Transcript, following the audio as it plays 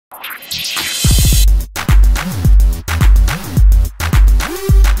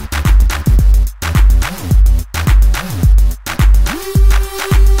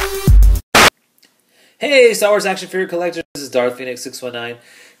Hey, Star Wars action figure collectors, this is Darth Phoenix 619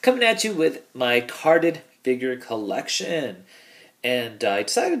 coming at you with my carded figure collection. And I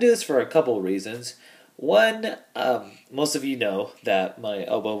decided to do this for a couple of reasons. One, most of you know that my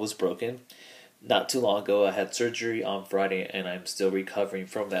elbow was broken. Not too long ago, I had surgery on Friday, and I'm still recovering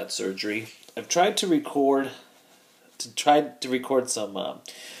from that surgery. I've tried to record some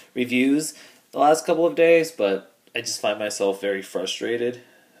reviews the last couple of days, but I just find myself very frustrated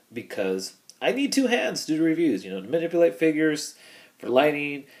because I need two hands to do reviews, to manipulate figures, for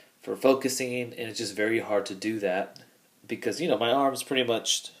lighting, for focusing, and it's just very hard to do that because, my arm's pretty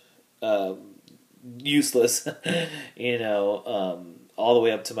much useless, all the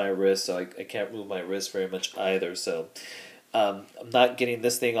way up to my wrist, so I can't move my wrist very much either. So I'm not getting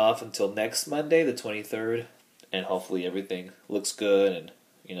this thing off until next Monday, the 23rd, and hopefully everything looks good and,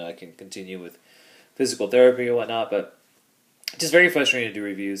 I can continue with physical therapy and whatnot, but just very frustrating to do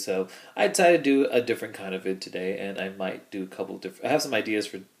reviews, so I decided to do a different kind of vid today, and I might do a couple of different. I have some ideas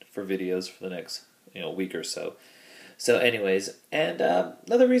for videos for the next week or so. So, anyways, and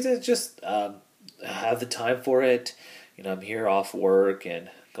another reason is just I have the time for it. I'm here off work and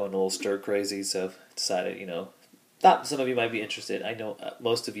going a little stir crazy, so decided thought some of you might be interested. I know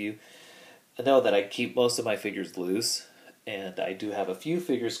most of you know that I keep most of my figures loose, and I do have a few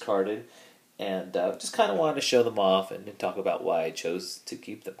figures carded. And just kind of wanted to show them off and talk about why I chose to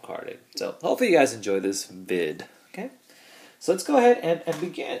keep them carded. So hopefully you guys enjoy this vid. Okay, so let's go ahead and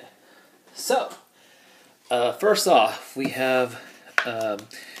begin. So first off, we have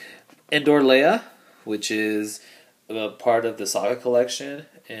Endor Leia, which is part of the Saga collection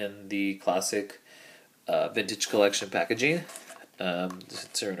and the classic vintage collection packaging.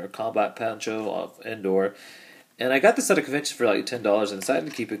 It's in our combat poncho of Endor. And I got this at a convention for like $10 and decided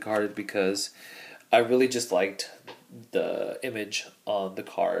to keep it carded because I really just liked the image on the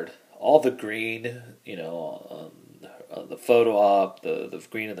card. All the green, the photo op, the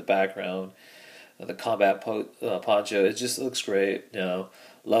green in the background, the combat poncho. It just looks great.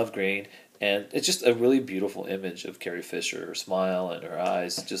 Love green. And it's just a really beautiful image of Carrie Fisher. Her smile and her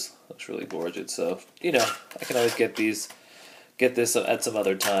eyes just looks really gorgeous. So, I can always get this at some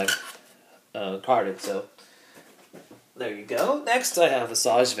other time carded. So there you go. Next, I have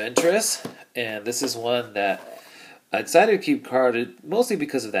Asajj Ventress, and this is one that I decided to keep carded mostly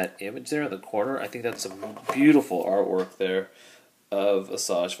because of that image there in the corner. I think that's some beautiful artwork there of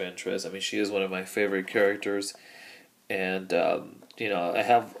Asajj Ventress. I mean, she is one of my favorite characters, and I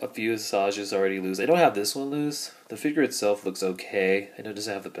have a few Asajjes already loose. I don't have this one loose. The figure itself looks okay. I know it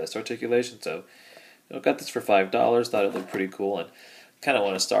doesn't have the best articulation, so got this for $5. Thought it looked pretty cool, and kind of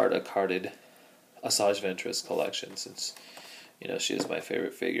want to start a carded Asajj Ventress collection since, she is my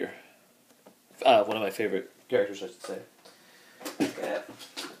favorite figure. One of my favorite characters, I should say. Okay.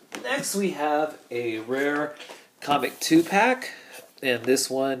 Next, we have a rare comic 2-pack, and this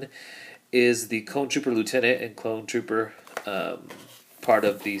one is the Clone Trooper Lieutenant and Clone Trooper part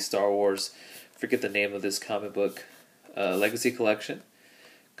of the Star Wars, forget the name of this comic book, Legacy Collection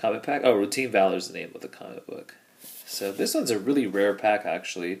comic pack. Oh, Routine Valor is the name of the comic book. So this one's a really rare pack,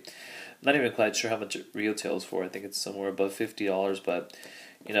 actually. Not even quite sure how much it retails for. I think it's somewhere above $50, but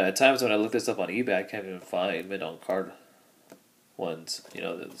at times when I look this up on eBay, I can't even find mid on card ones.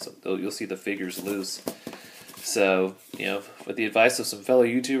 You'll see the figures loose. So with the advice of some fellow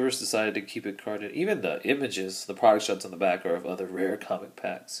YouTubers, decided to keep it carded. Even the images, the product shots on the back are of other rare comic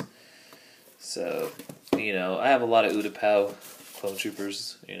packs. So I have a lot of Utapau Clone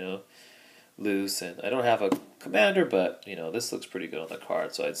Troopers, loose, and I don't have a commander, but this looks pretty good on the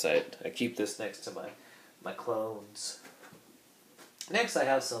card, so I'd say I keep this next to my clones. Next, I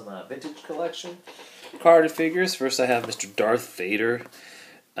have some vintage collection carded figures. First, I have Mr. Darth Vader.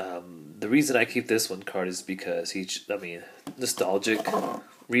 The reason I keep this one card is because nostalgic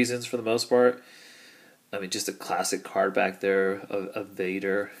reasons for the most part. Just a classic card back there of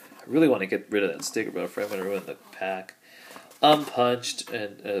Vader. I really want to get rid of that sticker, but I'm afraid I'm going to ruin the pack. Unpunched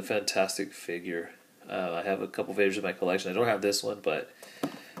and a fantastic figure. I have a couple Vaders in my collection. I don't have this one, but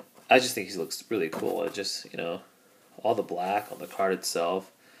I just think he looks really cool. It just, all the black on the card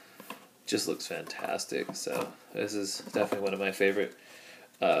itself just looks fantastic. So this is definitely one of my favorite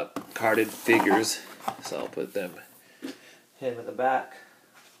carded figures. So I'll put him in the back.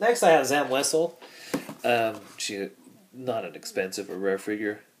 Next, I have Zam Wesell. She not an expensive or rare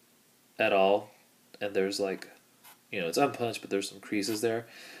figure at all, and there's it's unpunched, but there's some creases there.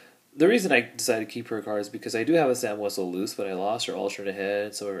 The reason I decided to keep her card is because I do have a Zam Wesell loose, but I lost her alternate head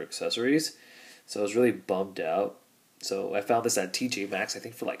and some of her accessories, so I was really bummed out. So I found this at TJ Maxx, I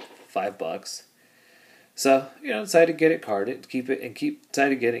think for like $5. So decided to get it carded, decided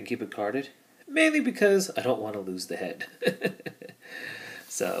to get it and keep it carded. mainly because I don't want to lose the head.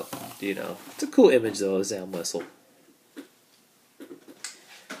 So, it's a cool image though of Zam Wesell.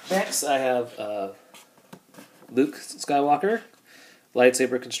 Next, I have Luke Skywalker,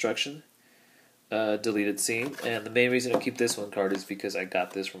 lightsaber construction, deleted scene, and the main reason I keep this one card is because I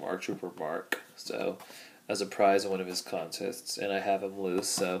got this from ARC Trooper Mark, so as a prize in one of his contests, and I have him loose,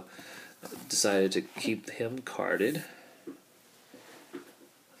 so I decided to keep him carded.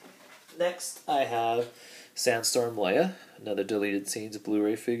 Next, I have Sandstorm Leia, another deleted scenes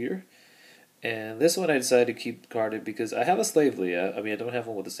Blu-ray figure. And this one I decided to keep carded because I have a Slave Leia. I mean, I don't have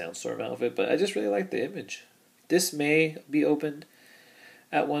one with a Sandstorm outfit, but I just really like the image. This may be opened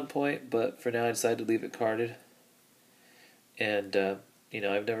at one point, but for now I decided to leave it carded. And,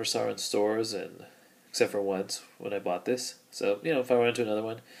 I've never saw it in stores, and except for once when I bought this. So, if I run into another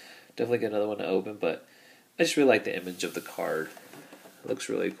one, definitely get another one to open, but I just really like the image of the card. It looks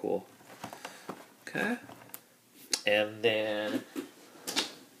really cool. Okay. And then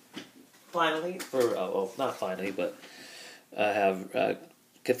finally, not finally, but I have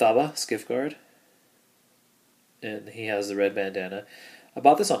Kithaba, Skiff Guard. And he has the red bandana. I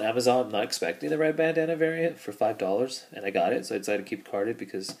bought this on Amazon. I'm not expecting the red bandana variant for $5, and I got it, so I decided to keep carded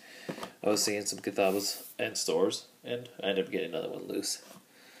because I was seeing some Kithabas in stores, and I ended up getting another one loose.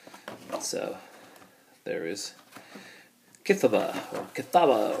 So, there is Kithaba, or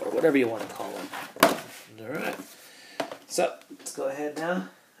Kithaba, or whatever you want to call him. Alright. So, let's go ahead now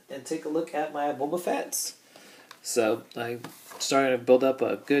and take a look at my Boba Fett's. So, I'm starting to build up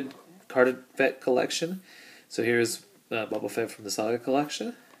a good carded Fett collection. So here's Boba Fett from the Saga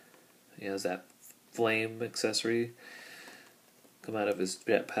collection. He has that flame accessory come out of his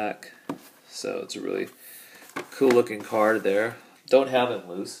jetpack. So it's a really cool looking card there. Don't have him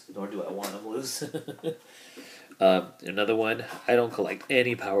loose, nor do I want him loose. Another one, I don't collect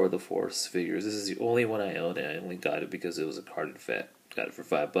any Power of the Force figures. This is the only one I own, and I only got it because it was a carded Fett. Got it for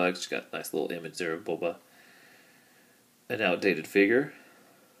 $5. Got a nice little image there of Boba. An outdated figure,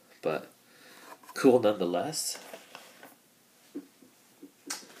 but cool nonetheless.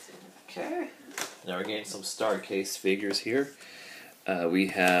 Okay. Now we're getting some Starcase figures here. We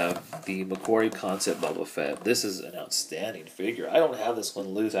have the Macquarie Concept Boba Fett. This is an outstanding figure. I don't have this one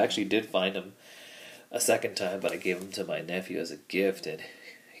loose. I actually did find him a second time, but I gave him to my nephew as a gift, and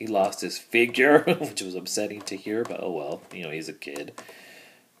he lost his figure, which was upsetting to hear, but oh well, he's a kid.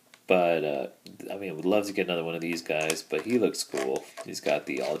 But, I would love to get another one of these guys, but he looks cool. He's got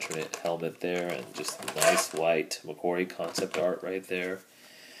the alternate helmet there, and just nice white Macquarie concept art right there.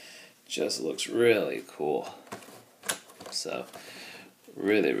 Just looks really cool. So,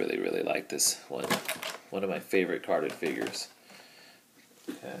 really, really, really like this one. One of my favorite carded figures.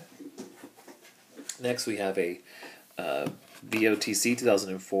 Okay. Next we have a BOTC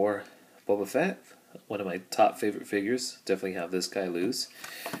 2004 Boba Fett. One of my top favorite figures. Definitely have this guy loose.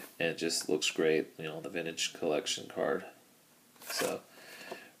 And it just looks great, the vintage collection card. So,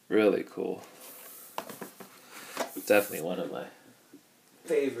 really cool. Definitely one of my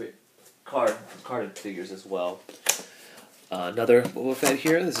favorite carded figures as well. Another Boba Fett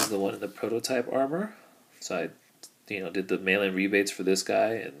here. This is the one in the prototype armor. So I, did the mail-in rebates for this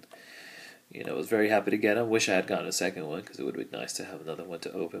guy, and was very happy to get him. Wish I had gotten a second one because it would be nice to have another one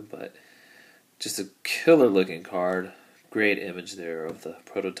to open. But just a killer-looking card. Great image there of the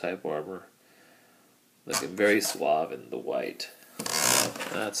prototype armor. Looking very suave in the white. So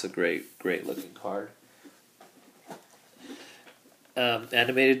that's a great, great looking card.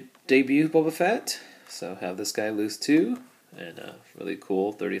 Animated debut Boba Fett. So have this guy loose too. And really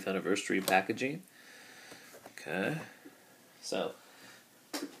cool 30th anniversary packaging. Okay. So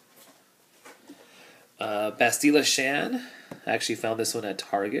Bastila Shan. I actually found this one at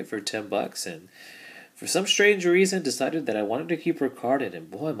Target for $10, and for some strange reason decided that I wanted to keep her carded, and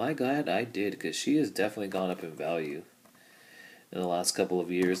boy, my God, I did, because she has definitely gone up in value in the last couple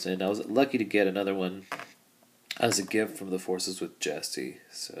of years, and I was lucky to get another one as a gift from the Forces with Jesse.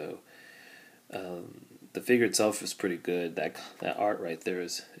 So the figure itself is pretty good. That art right there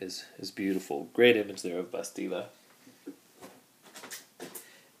is beautiful. Great image there of Bastila.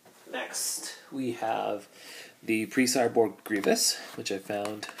 Next, we have the Pre-Cyborg Grievous, which I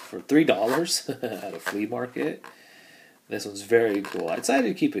found for $3 at a flea market. This one's very cool. I decided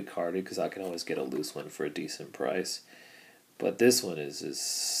to keep it carded because I can always get a loose one for a decent price. But this one is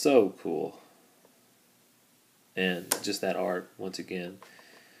so cool. And just that art, once again,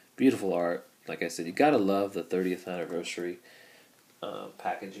 beautiful art. Like I said, you gotta love the 30th anniversary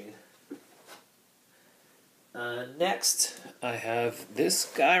packaging. Next, I have this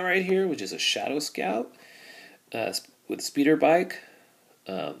guy right here, which is a Shadow Scout with speeder bike.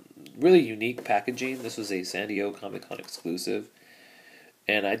 Really unique packaging. This was a San Diego Comic Con exclusive.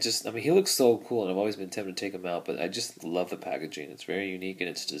 And I mean, he looks so cool, and I've always been tempted to take him out, but I just love the packaging. It's very unique in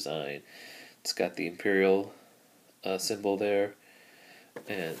its design. It's got the Imperial symbol there,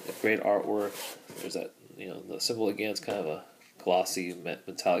 and a great artwork. There's that, the symbol again. It's kind of a glossy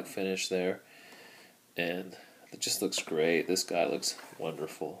metallic finish there, and it just looks great. This guy looks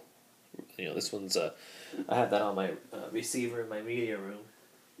wonderful. This one's I have that on my receiver in my media room.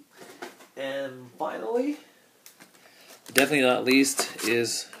 And finally, definitely not least,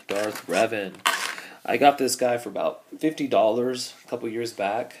 is Darth Revan. I got this guy for about $50 a couple years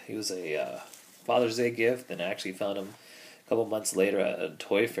back. He was a Father's Day gift, and I actually found him a couple months later at a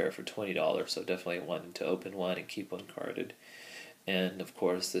toy fair for $20. So definitely wanted to open one and keep one carded. And of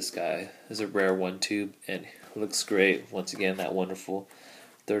course, this guy is a rare one too, and looks great. Once again, that wonderful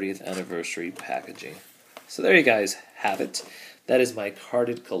 30th anniversary packaging. So there you guys have it. That is my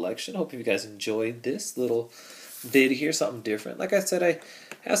carded collection. Hope you guys enjoyed this little vid here, something different. Like I said, I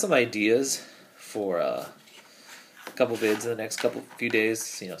have some ideas for a couple vids in the next few days.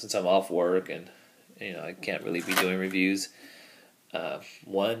 Since I'm off work and I can't really be doing reviews.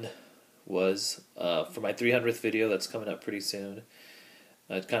 One was for my 300th video that's coming up pretty soon.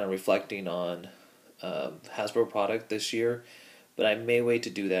 Kind of reflecting on Hasbro product this year, but I may wait to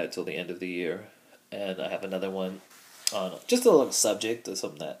do that till the end of the year. And I have another one on just a little subject of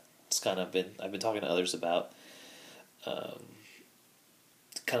something that's I've been talking to others about.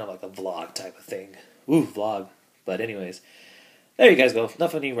 Kind of like a vlog type of thing. Ooh, vlog. But anyways, there you guys go.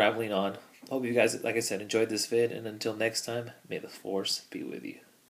 Enough of me rambling on. Hope you guys, like I said, enjoyed this vid. And until next time, may the Force be with you.